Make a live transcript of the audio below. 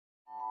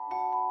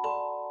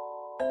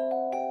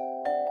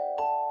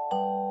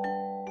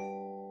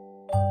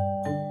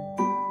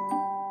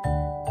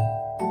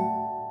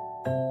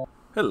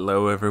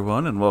Hello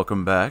everyone and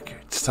welcome back.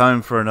 It's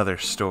time for another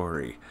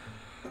story.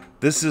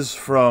 This is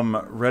from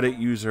Reddit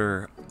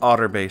user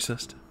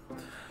OtterBassist.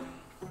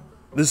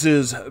 This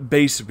is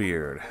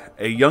Bassbeard,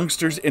 a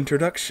youngster's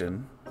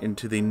introduction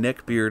into the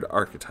Neckbeard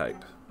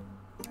archetype.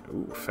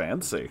 Ooh,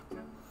 fancy.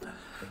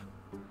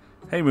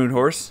 Hey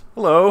Moonhorse.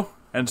 Hello.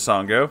 And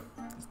Sango.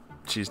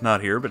 She's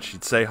not here, but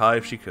she'd say hi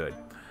if she could.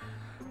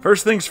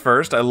 First things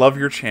first, I love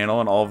your channel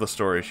and all of the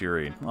stories you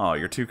read. Aw,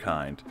 you're too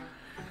kind.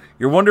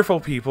 You're wonderful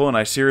people, and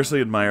I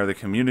seriously admire the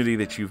community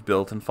that you've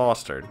built and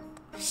fostered.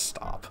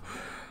 Stop.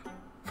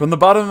 From the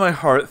bottom of my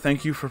heart,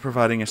 thank you for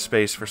providing a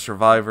space for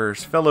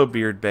survivors, fellow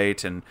beard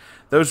bait, and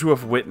those who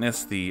have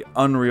witnessed the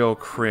unreal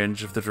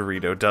cringe of the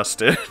Dorito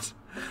dusted.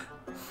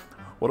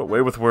 What a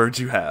way with words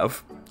you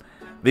have.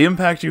 The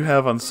impact you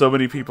have on so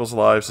many people's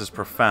lives is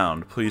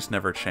profound. Please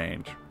never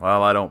change.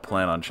 Well, I don't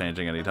plan on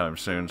changing anytime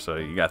soon, so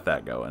you got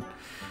that going.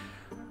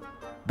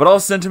 But all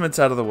sentiments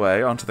out of the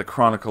way, onto the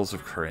Chronicles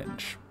of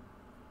Cringe.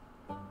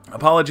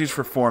 Apologies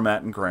for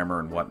format and grammar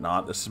and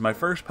whatnot. This is my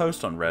first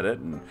post on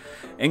Reddit, and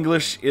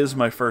English is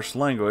my first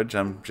language.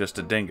 I'm just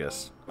a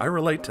dingus. I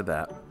relate to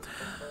that.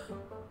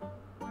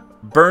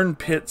 Burn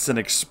pits and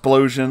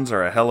explosions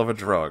are a hell of a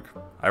drug.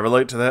 I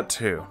relate to that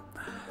too.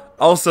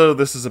 Also,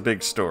 this is a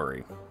big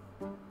story.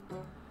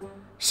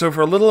 So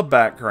for a little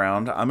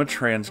background, I'm a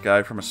trans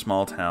guy from a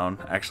small town,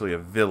 actually a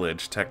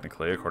village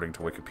technically, according to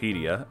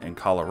Wikipedia, in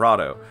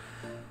Colorado.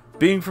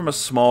 Being from a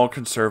small,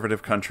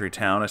 conservative country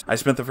town, I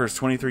spent the first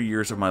 23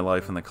 years of my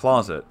life in the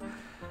closet.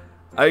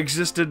 I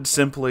existed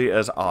simply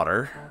as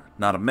Otter.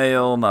 Not a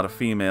male, not a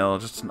female,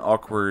 just an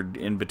awkward,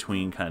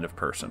 in-between kind of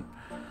person.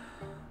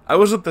 I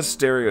wasn't the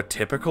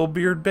stereotypical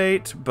beard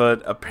bait,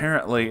 but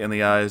apparently in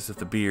the eyes of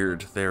the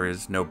beard, there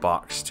is no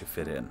box to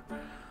fit in.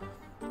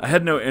 I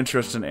had no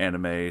interest in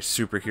anime,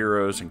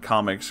 superheroes, and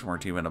comics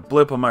weren't even a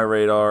blip on my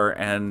radar,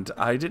 and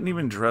I didn't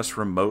even dress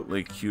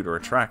remotely cute or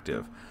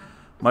attractive.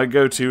 My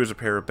go-to is a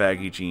pair of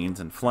baggy jeans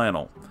and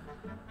flannel.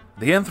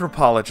 The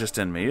anthropologist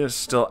in me is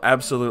still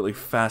absolutely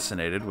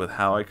fascinated with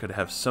how I could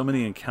have so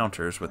many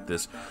encounters with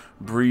this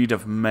breed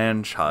of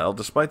man-child,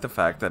 despite the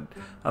fact that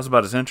I was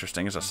about as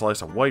interesting as a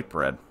slice of white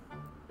bread.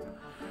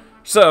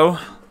 So,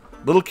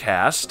 little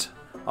cast,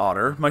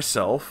 Otter,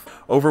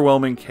 myself,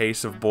 overwhelming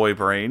case of boy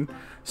brain,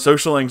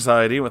 social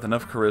anxiety with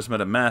enough charisma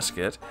to mask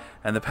it,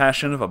 and the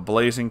passion of a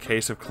blazing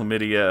case of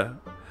chlamydia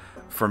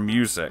for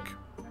music.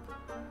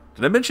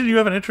 Did I mention you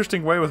have an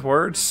interesting way with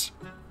words?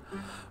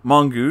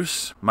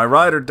 Mongoose, my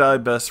ride-or-die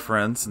best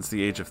friend since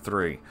the age of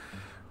 3.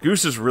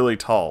 Goose is really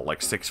tall, like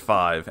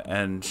 6'5",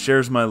 and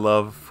shares my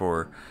love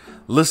for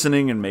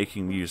listening and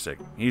making music.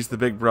 He's the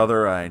big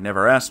brother I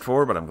never asked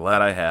for, but I'm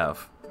glad I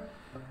have.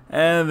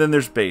 And then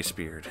there's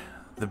Bassbeard,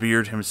 the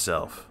beard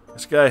himself.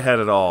 This guy had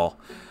it all.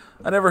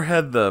 I never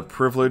had the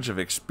privilege of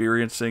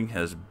experiencing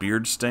his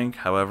beard stink,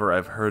 however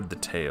I've heard the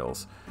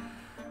tales.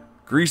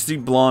 Greasy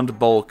blonde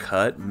bowl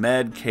cut,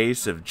 mad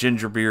case of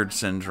gingerbeard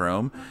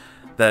syndrome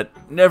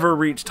that never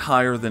reached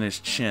higher than his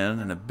chin,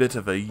 and a bit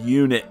of a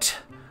unit,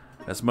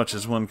 as much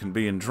as one can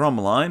be in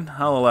drumline.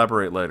 I'll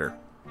elaborate later.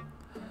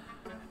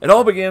 It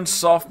all began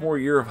sophomore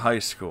year of high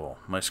school.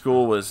 My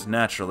school was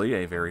naturally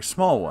a very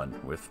small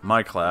one, with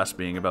my class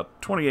being about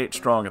 28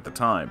 strong at the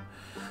time.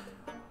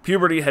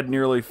 Puberty had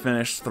nearly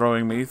finished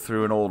throwing me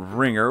through an old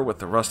ringer with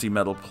the rusty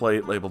metal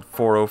plate labeled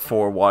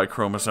 404Y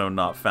chromosome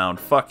not found,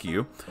 fuck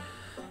you.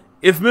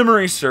 If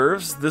memory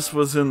serves, this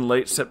was in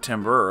late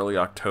September, early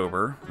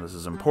October. This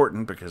is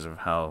important because of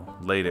how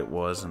late it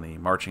was in the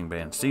marching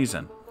band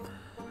season.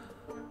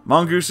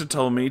 Mongoose had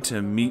told me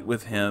to meet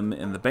with him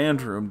in the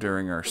band room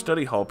during our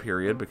study hall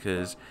period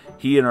because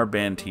he and our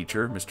band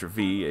teacher, Mr.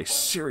 V, a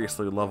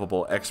seriously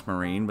lovable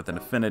ex-Marine with an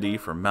affinity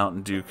for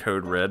Mountain Dew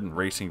Code Red and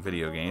racing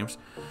video games,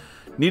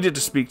 needed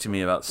to speak to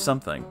me about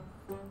something.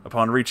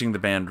 Upon reaching the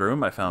band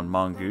room, I found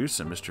Mongoose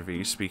and Mr.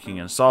 V speaking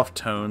in soft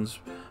tones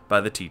by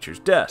the teacher's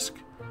desk.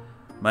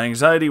 My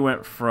anxiety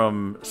went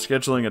from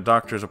scheduling a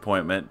doctor's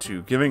appointment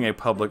to giving a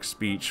public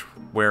speech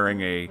wearing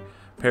a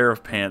pair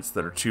of pants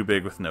that are too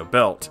big with no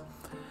belt.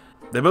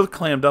 They both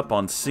clammed up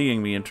on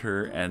seeing me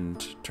enter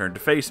and turned to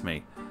face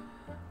me.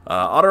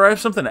 Otter, I have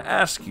something to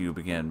ask you,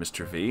 began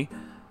Mr. V.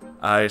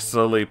 I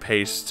slowly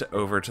paced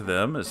over to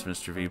them as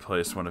Mr. V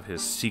placed one of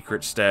his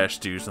secret stash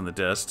stews on the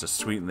desk to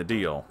sweeten the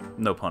deal.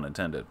 No pun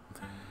intended.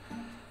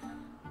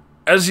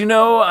 As you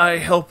know, I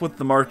help with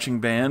the marching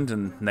band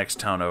in next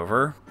town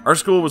over. Our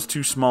school was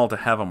too small to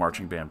have a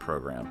marching band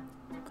program.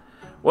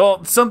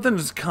 Well, something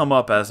has come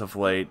up as of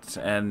late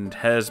and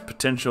has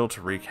potential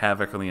to wreak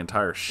havoc on the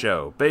entire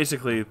show.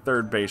 Basically,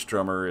 third bass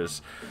drummer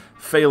is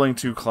failing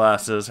 2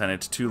 classes and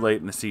it's too late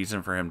in the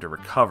season for him to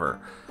recover.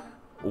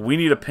 We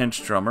need a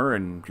pinch drummer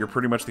and you're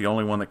pretty much the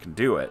only one that can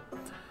do it.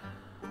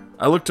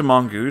 I looked to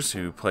Mongoose,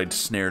 who played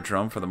snare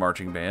drum for the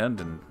marching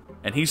band,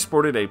 and he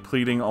sported a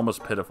pleading,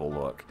 almost pitiful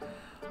look.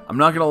 I'm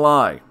not gonna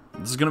lie,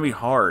 this is gonna be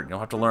hard. You'll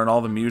have to learn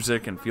all the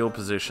music and field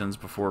positions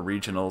before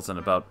regionals in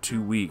about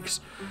 2 weeks.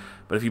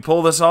 But if you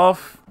pull this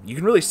off, you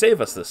can really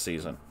save us this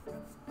season.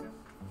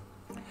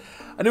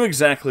 I knew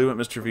exactly what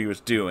Mr. V was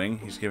doing.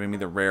 He's giving me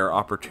the rare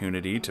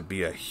opportunity to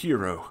be a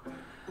hero.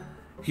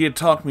 He had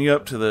talked me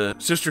up to the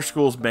sister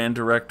school's band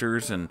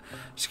directors and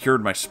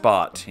secured my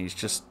spot. He's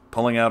just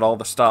pulling out all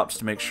the stops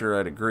to make sure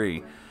I'd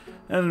agree.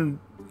 And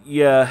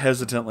yeah,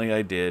 hesitantly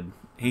I did.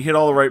 He hit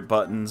all the right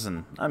buttons,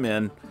 and I'm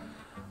in.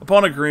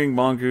 Upon agreeing,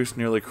 Mongoose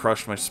nearly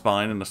crushed my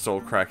spine in a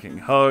soul-cracking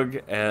hug,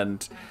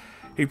 and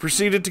he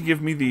proceeded to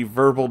give me the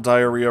verbal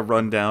diarrhea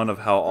rundown of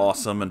how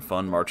awesome and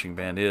fun marching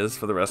band is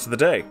for the rest of the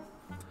day.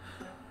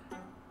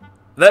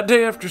 That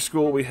day after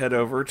school, we head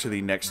over to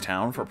the next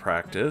town for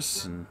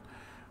practice, and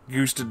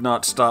Goose did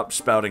not stop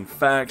spouting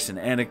facts and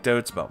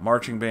anecdotes about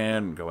marching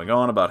band and going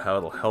on about how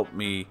it'll help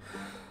me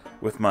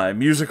with my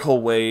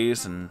musical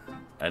ways and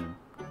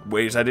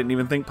ways I didn't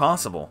even think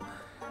possible.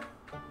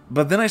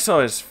 But then I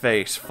saw his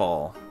face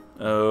fall.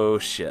 Oh,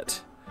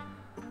 shit.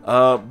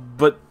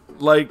 But,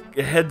 like,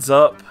 heads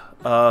up,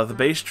 the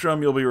bass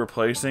drum you'll be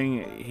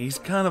replacing, he's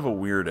kind of a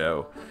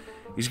weirdo.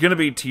 He's gonna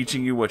be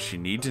teaching you what you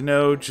need to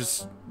know,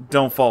 just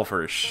don't fall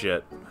for his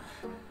shit.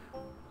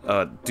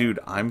 Dude,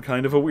 I'm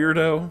kind of a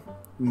weirdo?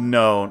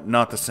 No,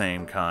 not the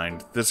same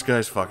kind. This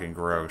guy's fucking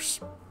gross.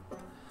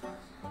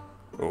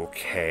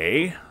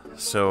 Okay,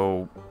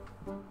 so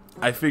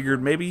I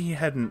figured maybe he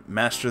hadn't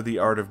mastered the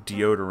art of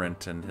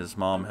deodorant and his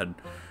mom had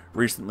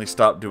recently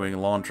stopped doing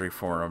laundry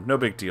for him. No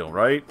big deal,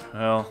 right?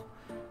 Well,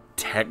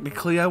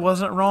 technically I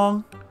wasn't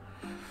wrong.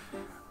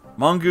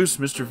 Mongoose,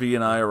 Mr. V,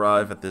 and I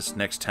arrive at this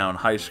next town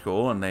high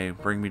school, and they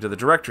bring me to the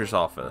director's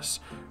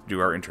office. Do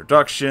our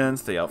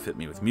introductions, they outfit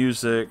me with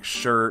music,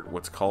 shirt,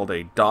 what's called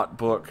a dot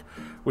book,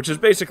 which is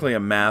basically a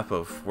map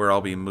of where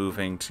I'll be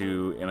moving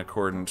to in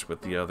accordance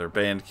with the other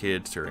band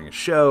kids during a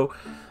show.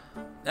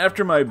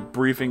 After my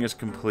briefing is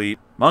complete,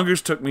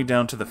 Mongoose took me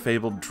down to the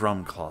fabled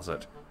drum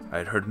closet. I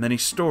had heard many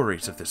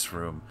stories of this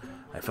room.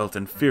 I felt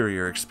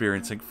inferior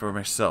experiencing it for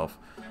myself.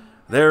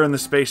 There in the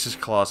spacious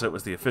closet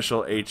was the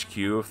official HQ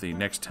of the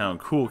Next Town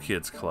Cool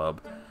Kids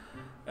Club.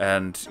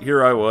 And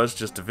here I was,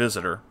 just a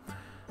visitor.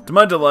 To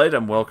my delight,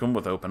 I'm welcomed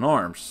with open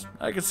arms.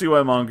 I could see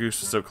why Mongoose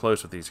was so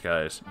close with these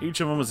guys.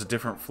 Each of them was a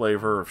different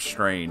flavor of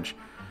strange.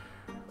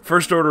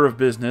 First order of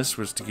business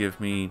was to give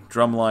me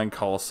drumline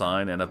call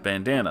sign and a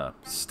bandana,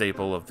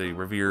 staple of the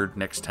revered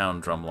Next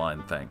Town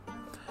drumline thing.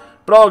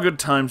 But all good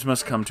times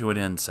must come to an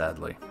end,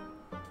 sadly.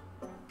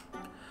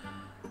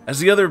 As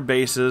the other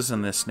basses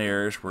and the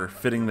snares were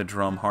fitting the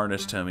drum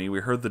harness to me, we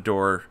heard the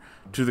door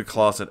to the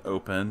closet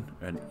open,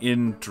 and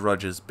in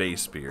drudges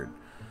Bassbeard.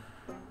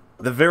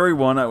 The very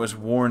one I was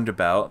warned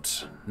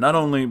about, not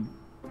only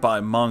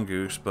by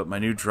Mongoose, but my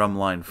new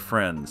drumline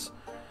friends.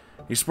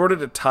 He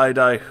sported a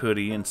tie-dye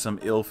hoodie and some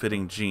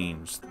ill-fitting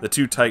jeans. The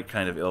too tight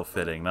kind of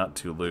ill-fitting, not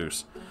too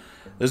loose.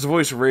 His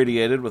voice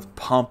radiated with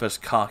pompous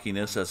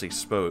cockiness as he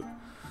spoke.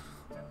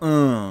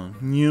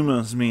 You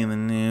must be the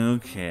new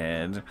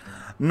kid.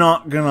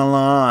 Not gonna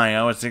lie,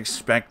 I was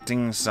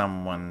expecting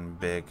someone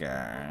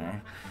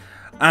bigger.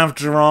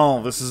 After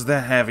all, this is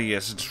the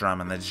heaviest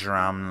drum in the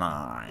drum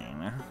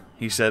line,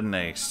 he said in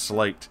a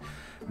slight,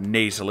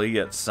 nasally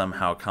yet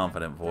somehow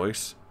confident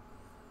voice.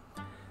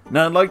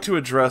 Now, I'd like to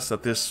address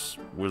that this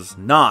was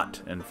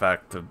not, in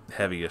fact, the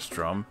heaviest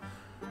drum.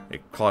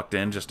 It clocked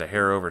in just a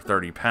hair over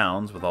 30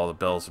 pounds with all the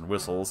bells and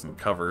whistles and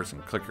covers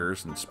and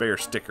clickers and spare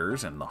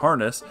stickers and the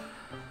harness.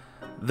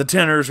 The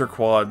tenors or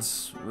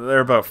quads, they're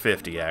about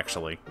 50,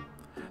 actually.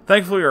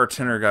 Thankfully, our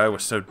tenor guy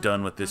was so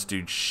done with this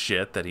dude's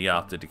shit that he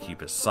opted to keep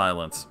his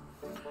silence.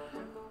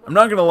 I'm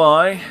not gonna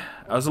lie,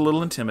 I was a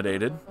little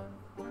intimidated.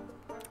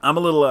 I'm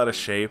a little out of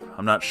shape.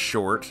 I'm not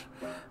short,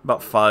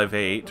 about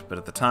 5'8", but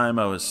at the time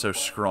I was so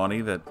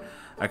scrawny that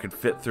I could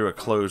fit through a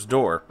closed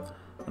door.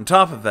 On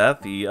top of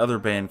that, the other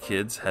band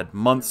kids had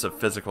months of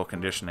physical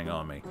conditioning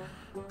on me.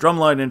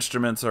 Drumline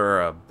instruments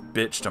are a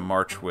bitch to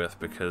march with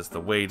because the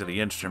weight of the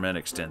instrument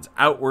extends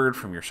outward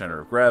from your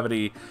center of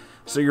gravity,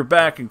 so your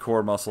back and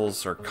core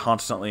muscles are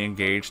constantly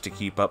engaged to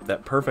keep up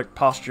that perfect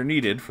posture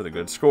needed for the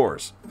good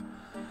scores.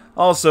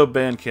 Also,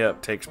 band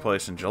camp takes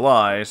place in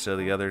July, so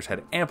the others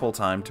had ample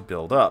time to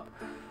build up.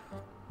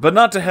 But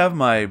not to have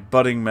my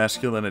budding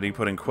masculinity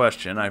put in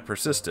question, I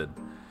persisted.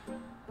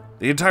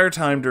 The entire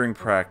time during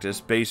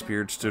practice,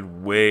 Bassbeard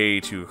stood way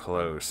too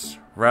close.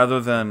 Rather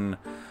than,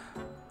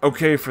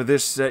 okay, for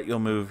this set you'll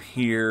move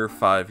here,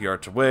 5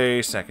 yards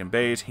away, second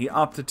base, he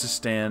opted to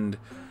stand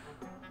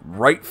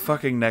right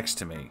fucking next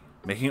to me,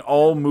 making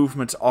all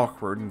movements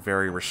awkward and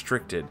very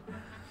restricted.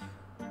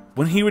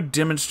 When he would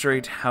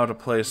demonstrate how to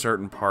play a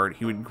certain part,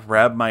 he would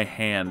grab my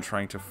hand,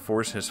 trying to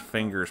force his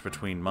fingers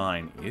between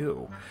mine,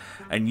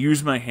 and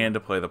use my hand to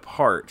play the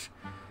part.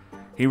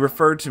 He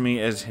referred to me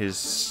as his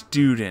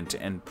student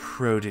and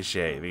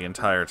protege the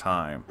entire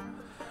time,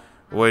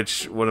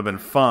 which would have been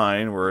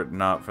fine were it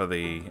not for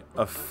the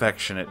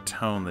affectionate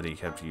tone that he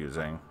kept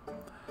using.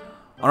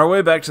 On our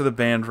way back to the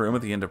band room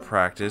at the end of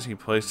practice, he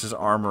placed his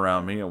arm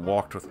around me and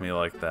walked with me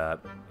like that.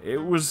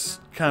 It was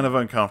kind of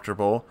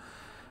uncomfortable,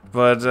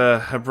 but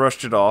I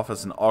brushed it off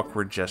as an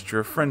awkward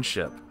gesture of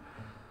friendship.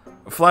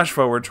 Flash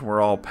forward to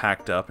we're all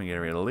packed up and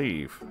getting ready to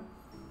leave.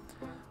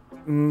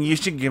 You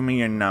should give me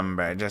your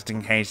number, just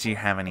in case you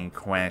have any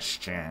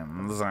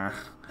questions,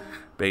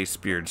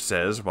 Bassbeard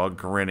says, while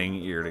grinning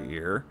ear to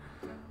ear.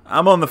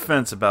 I'm on the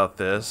fence about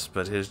this,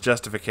 but his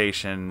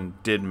justification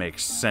did make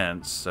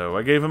sense, so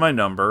I gave him my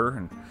number,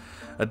 and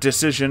a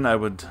decision I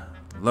would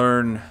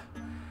learn.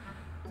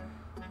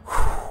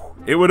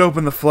 It would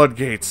open the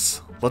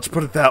floodgates, let's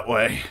put it that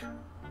way.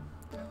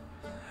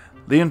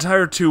 The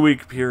entire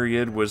 2-week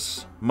period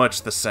was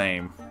much the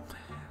same.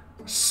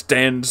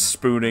 Stand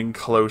spooning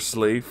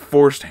closely,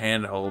 forced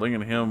hand-holding,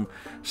 and him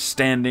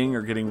standing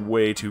or getting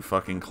way too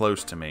fucking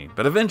close to me.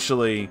 But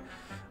eventually,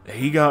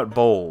 he got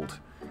bold.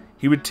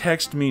 He would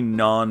text me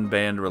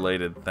non-band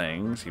related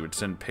things. He would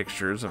send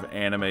pictures of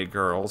anime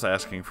girls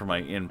asking for my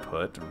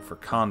input. And for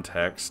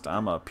context,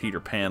 I'm a Peter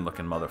Pan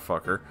looking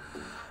motherfucker.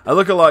 I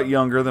look a lot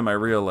younger than my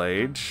real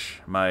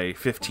age. My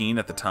 15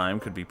 at the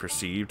time could be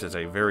perceived as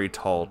a very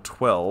tall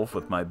 12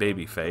 with my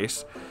baby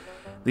face.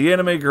 The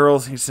anime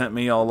girls he sent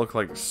me all look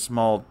like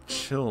small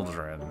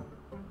children.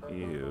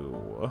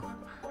 Ew.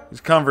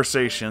 These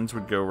conversations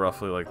would go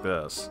roughly like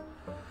this.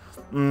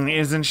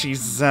 Isn't she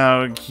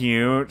so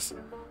cute?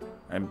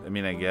 I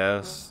mean, I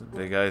guess.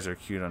 Big guys are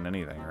cute on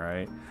anything,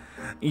 right?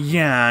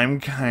 Yeah,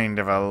 I'm kind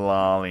of a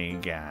lolly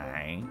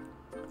guy.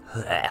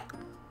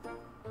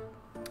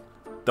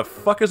 The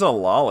fuck is a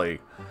lolly?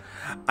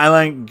 I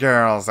like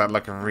girls that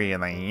look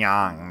really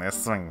young.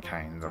 This one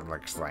kind of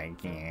looks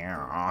like you.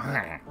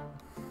 I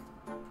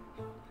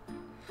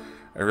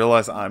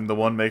realize I'm the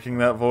one making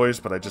that voice,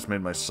 but I just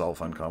made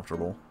myself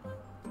uncomfortable.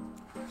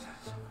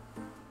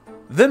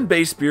 Then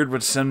Bassbeard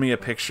would send me a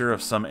picture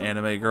of some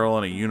anime girl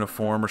in a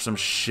uniform or some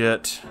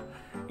shit.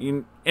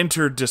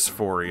 Enter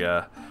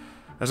dysphoria.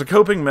 As a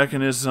coping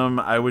mechanism,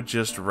 I would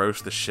just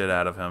roast the shit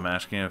out of him,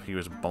 asking if he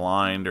was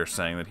blind or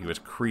saying that he was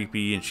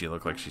creepy and she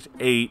looked like she's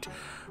 8.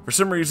 For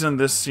some reason,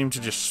 this seemed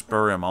to just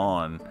spur him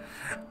on.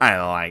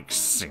 I like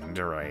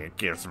Cinderella. It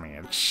gives me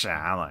a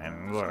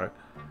challenge.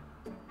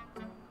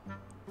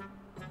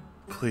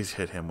 Please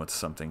hit him with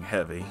something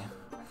heavy.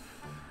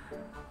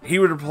 He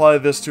would reply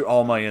this to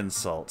all my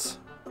insults.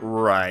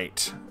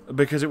 Right.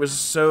 Because it was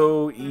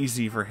so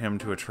easy for him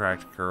to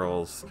attract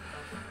girls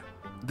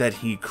that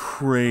he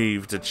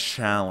craved a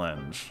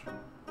challenge.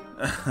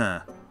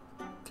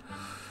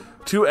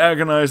 2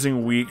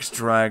 agonizing weeks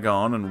drag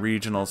on and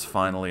regionals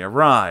finally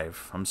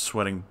arrive. I'm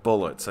sweating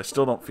bullets. I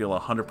still don't feel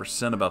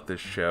 100% about this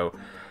show.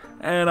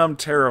 And I'm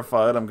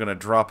terrified I'm going to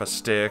drop a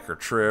stick or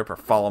trip or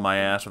follow my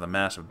ass with a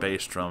massive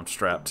bass drum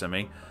strapped to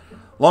me.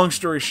 Long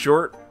story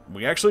short,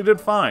 we actually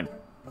did fine.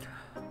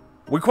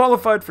 We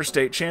qualified for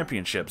state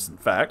championships, in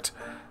fact,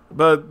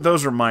 but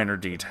those are minor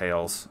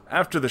details.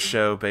 After the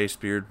show,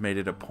 Bassbeard made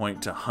it a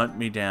point to hunt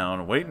me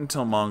down, wait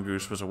until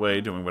Mongoose was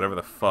away doing whatever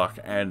the fuck,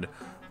 and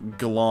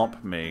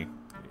glomp me.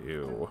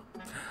 Ew.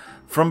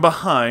 From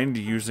behind,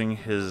 using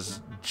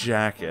his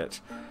jacket.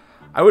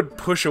 I would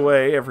push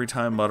away every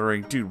time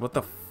muttering, dude, what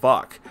the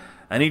fuck?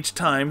 And each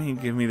time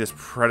he'd give me this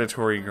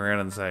predatory grin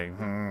and say,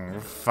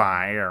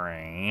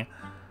 fiery.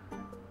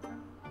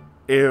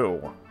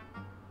 Ew.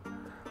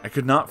 I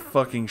could not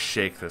fucking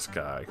shake this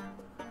guy.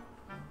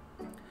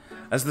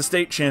 As the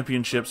state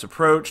championships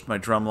approached, my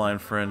drumline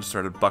friends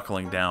started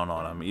buckling down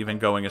on him, even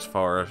going as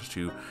far as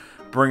to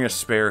bring a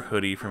spare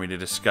hoodie for me to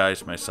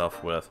disguise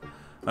myself with.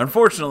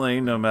 Unfortunately,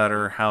 no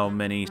matter how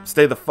many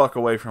stay the fuck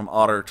away from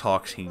otter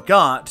talks he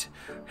got,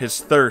 his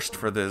thirst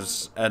for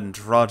this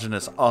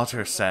androgynous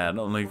otter sand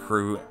only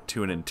grew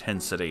to an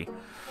intensity.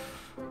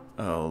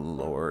 Oh,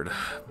 Lord.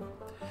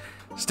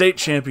 State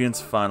champions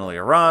finally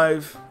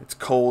arrive. It's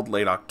cold,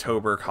 late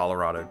October,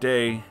 Colorado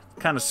day.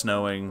 Kind of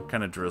snowing,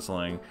 kind of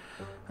drizzling.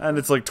 And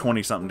it's like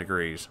 20-something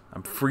degrees.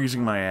 I'm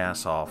freezing my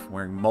ass off,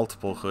 wearing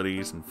multiple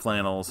hoodies and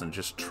flannels and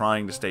just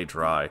trying to stay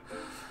dry.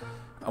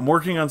 I'm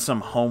working on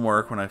some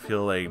homework when I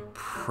feel a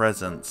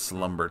presence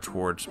lumber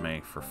towards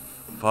me. For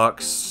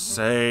fuck's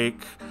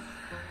sake.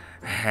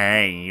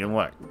 Hey, you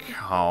look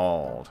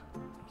cold.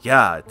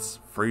 Yeah, it's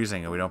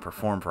freezing and we don't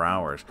perform for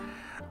hours.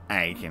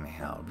 I can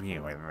help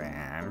you with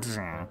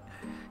that.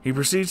 He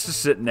proceeds to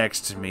sit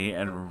next to me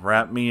and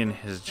wrap me in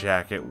his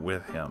jacket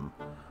with him.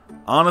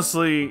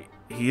 Honestly,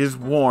 he is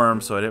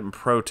warm, so I didn't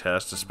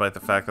protest, despite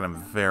the fact that I'm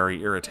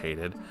very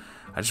irritated.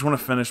 I just want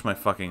to finish my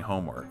fucking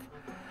homework.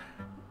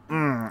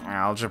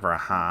 Algebra,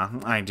 huh?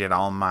 I did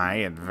all my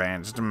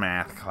advanced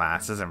math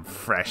classes in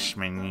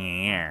freshman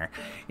year.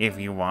 If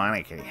you want,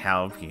 I could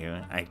help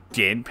you. I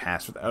did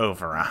pass with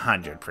over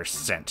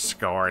 100%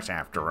 scores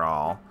after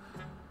all.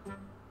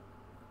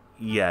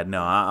 Yeah,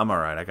 no, I'm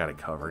alright. I got it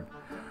covered.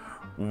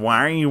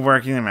 Why are you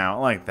working them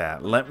out like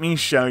that? Let me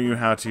show you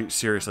how to...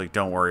 Seriously,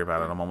 don't worry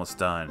about it. I'm almost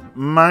done.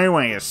 My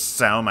way is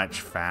so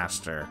much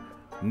faster.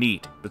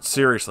 Neat. But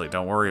seriously,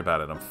 don't worry about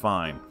it. I'm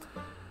fine.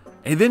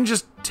 He then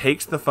just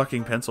takes the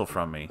fucking pencil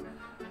from me.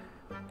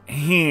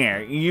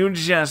 Here, you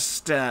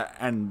just...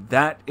 And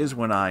that is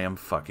when I am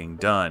fucking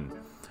done.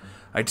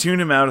 I tune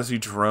him out as he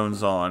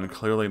drones on,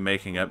 clearly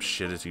making up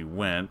shit as he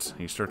went.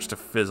 He starts to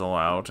fizzle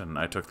out, and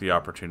I took the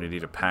opportunity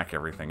to pack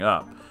everything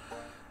up.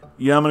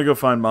 Yeah, I'm gonna go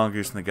find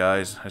Mongoose and the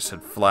guys, I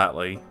said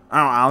flatly. Oh,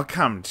 I'll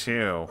come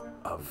too.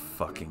 Of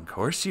fucking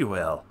course you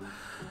will.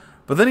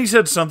 But then he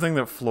said something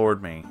that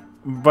floored me.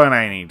 But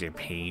I need to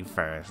pee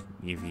first.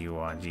 If you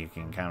want, you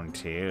can come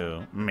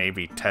too.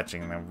 Maybe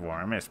touching the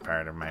warmest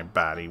part of my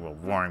body will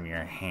warm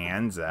your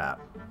hands up.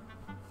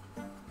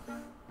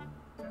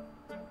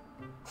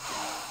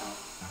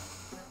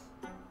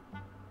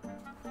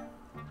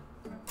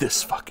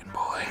 This fucking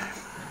boy.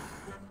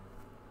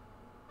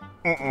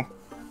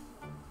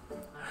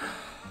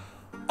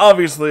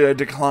 Obviously, I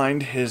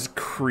declined his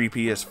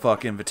creepy as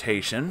fuck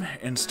invitation.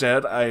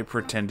 Instead, I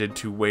pretended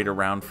to wait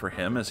around for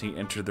him as he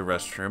entered the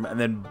restroom and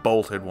then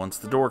bolted once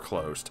the door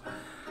closed.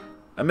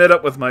 I met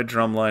up with my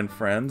drumline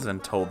friends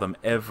and told them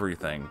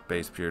everything.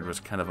 Bassbeard was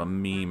kind of a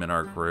meme in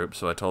our group,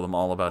 so I told them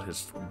all about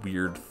his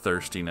weird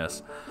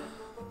thirstiness.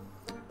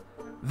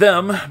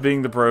 Them,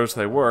 being the bros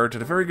they were,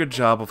 did a very good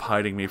job of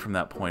hiding me from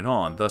that point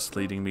on, thus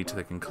leading me to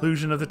the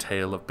conclusion of the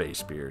tale of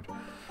Bassbeard.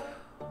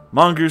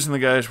 Mongoose and the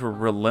guys were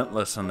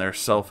relentless in their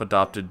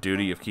self-adopted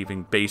duty of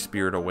keeping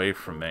Bassbeard away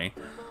from me.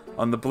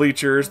 On the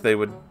bleachers, they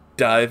would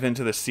dive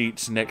into the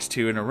seats next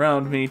to and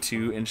around me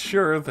to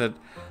ensure that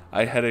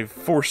I had a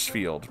force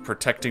field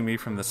protecting me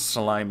from the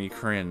slimy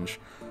cringe.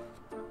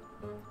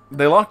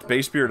 They locked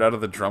Bassbeard out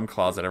of the drum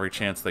closet every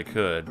chance they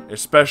could,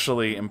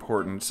 especially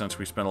important since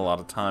we spent a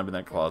lot of time in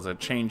that closet,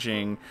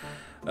 changing,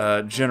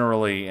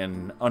 generally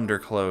in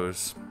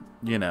underclothes,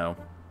 you know.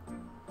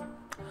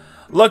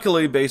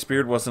 Luckily,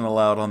 Bassbeard wasn't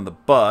allowed on the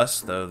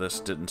bus, though this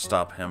didn't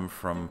stop him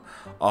from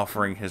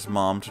offering his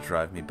mom to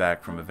drive me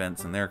back from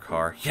events in their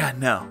car. Yeah,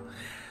 no.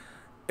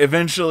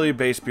 Eventually,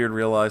 Bassbeard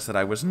realized that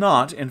I was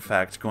not, in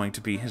fact, going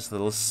to be his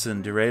little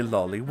tsundere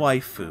lolly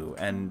waifu,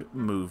 and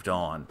moved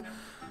on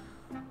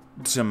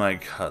to my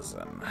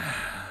cousin.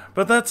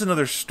 But that's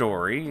another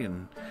story,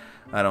 and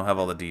I don't have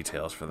all the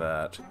details for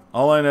that.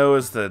 All I know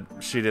is that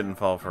she didn't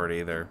fall for it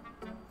either.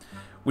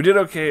 We did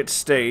okay at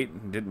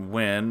state, didn't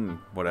win,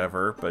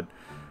 whatever, but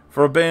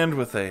for a band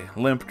with a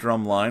limp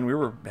drum line, we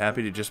were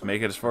happy to just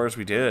make it as far as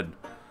we did.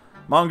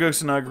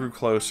 Mongoose and I grew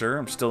closer.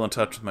 I'm still in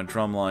touch with my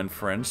drumline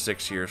friends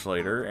 6 years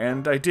later,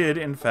 and I did,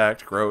 in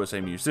fact, grow as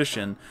a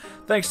musician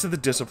thanks to the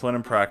discipline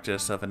and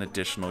practice of an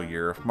additional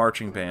year of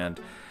marching band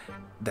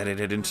that it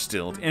had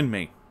instilled in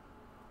me.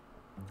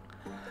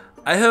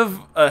 I have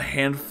a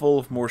handful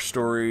of more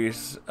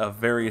stories of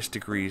various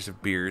degrees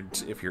of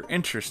beards if you're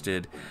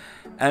interested,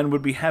 and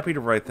would be happy to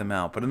write them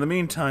out. But in the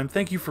meantime,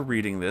 thank you for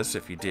reading this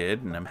if you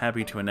did, and I'm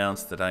happy to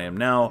announce that I am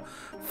now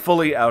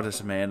fully out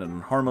as a man and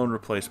on hormone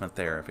replacement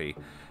therapy.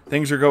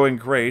 Things are going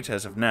great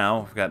as of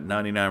now. I've got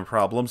 99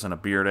 problems and a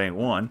beard ain't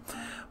one.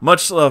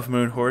 Much love,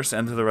 Moonhorse,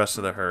 and to the rest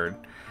of the herd.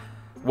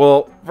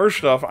 Well,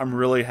 first off, I'm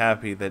really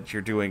happy that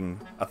you're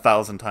doing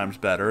 1,000 times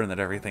better and that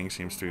everything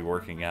seems to be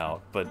working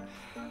out, but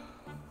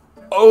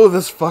oh,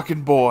 this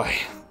fucking boy.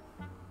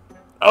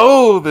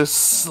 Oh, this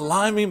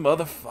slimy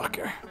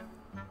motherfucker.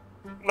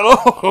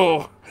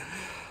 Oh.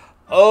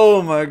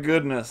 Oh my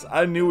goodness.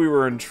 I knew we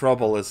were in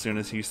trouble as soon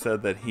as he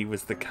said that he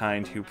was the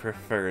kind who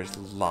prefers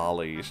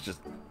lollies. Just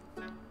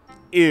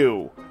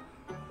ew.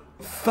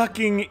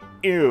 Fucking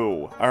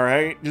ew.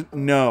 Alright? Just,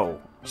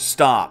 no.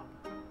 Stop.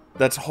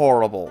 That's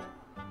horrible.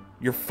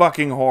 You're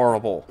fucking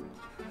horrible.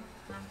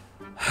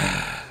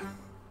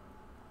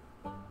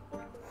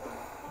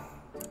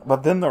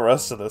 But then the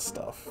rest of this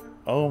stuff.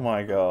 Oh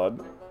my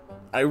god.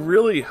 I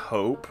really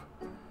hope,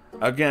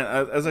 again,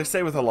 as I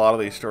say with a lot of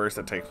these stories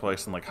that take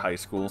place in like high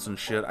schools and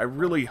shit, I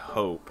really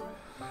hope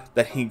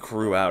that he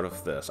grew out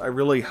of this. I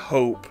really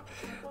hope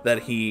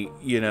that he,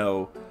 you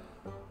know,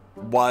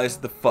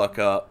 wised the fuck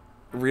up,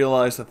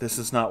 realized that this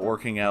is not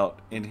working out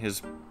in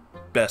his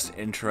best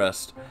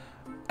interest,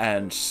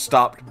 and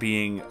stopped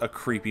being a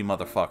creepy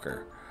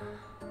motherfucker.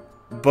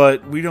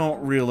 But we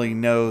don't really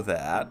know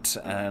that,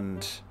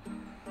 and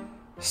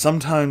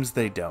sometimes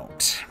they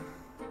don't.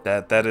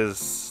 That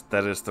is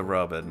the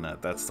rub, isn't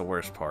it? That's the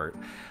worst part.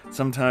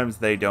 Sometimes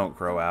they don't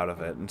grow out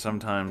of it, and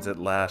sometimes it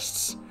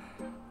lasts,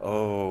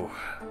 oh,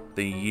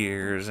 the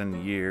years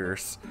and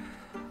years.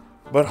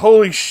 But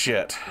holy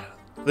shit,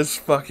 this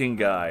fucking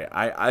guy,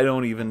 I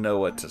don't even know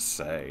what to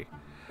say.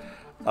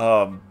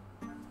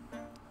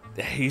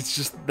 He's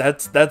just,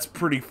 that's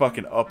pretty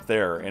fucking up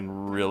there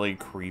in really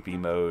creepy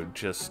mode.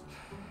 Just,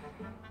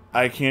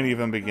 I can't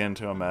even begin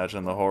to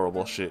imagine the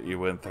horrible shit you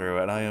went through,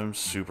 and I am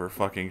super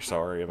fucking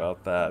sorry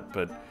about that,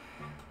 but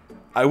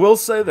I will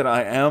say that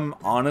I am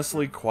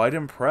honestly quite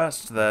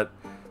impressed that,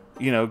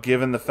 you know,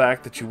 given the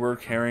fact that you were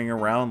carrying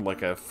around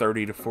like a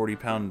 30 to 40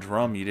 pound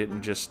drum, you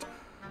didn't just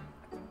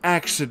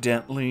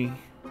accidentally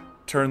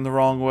turn the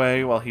wrong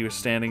way while he was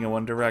standing in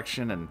one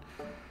direction and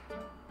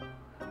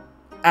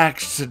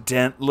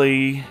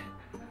accidentally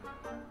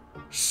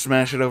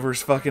smash it over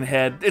his fucking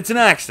head. It's an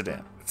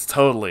accident. It's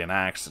totally an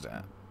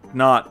accident.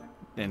 Not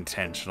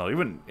intentional. You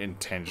wouldn't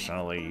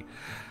intentionally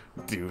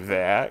do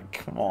that.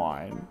 Come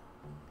on.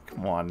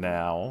 Come on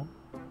now.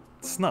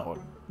 It's no.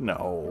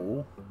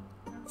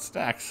 It's an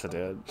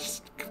accident.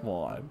 Just come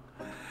on.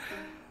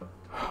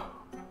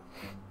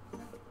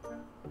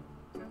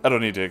 I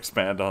don't need to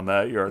expand on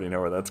that. You already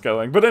know where that's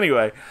going. But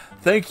anyway,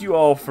 thank you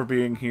all for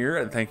being here,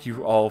 and thank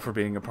you all for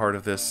being a part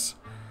of this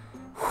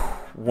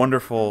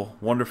wonderful,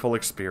 wonderful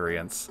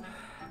experience.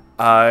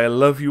 I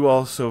love you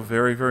all so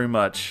very, very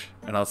much,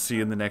 and I'll see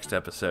you in the next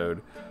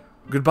episode.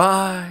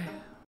 Goodbye!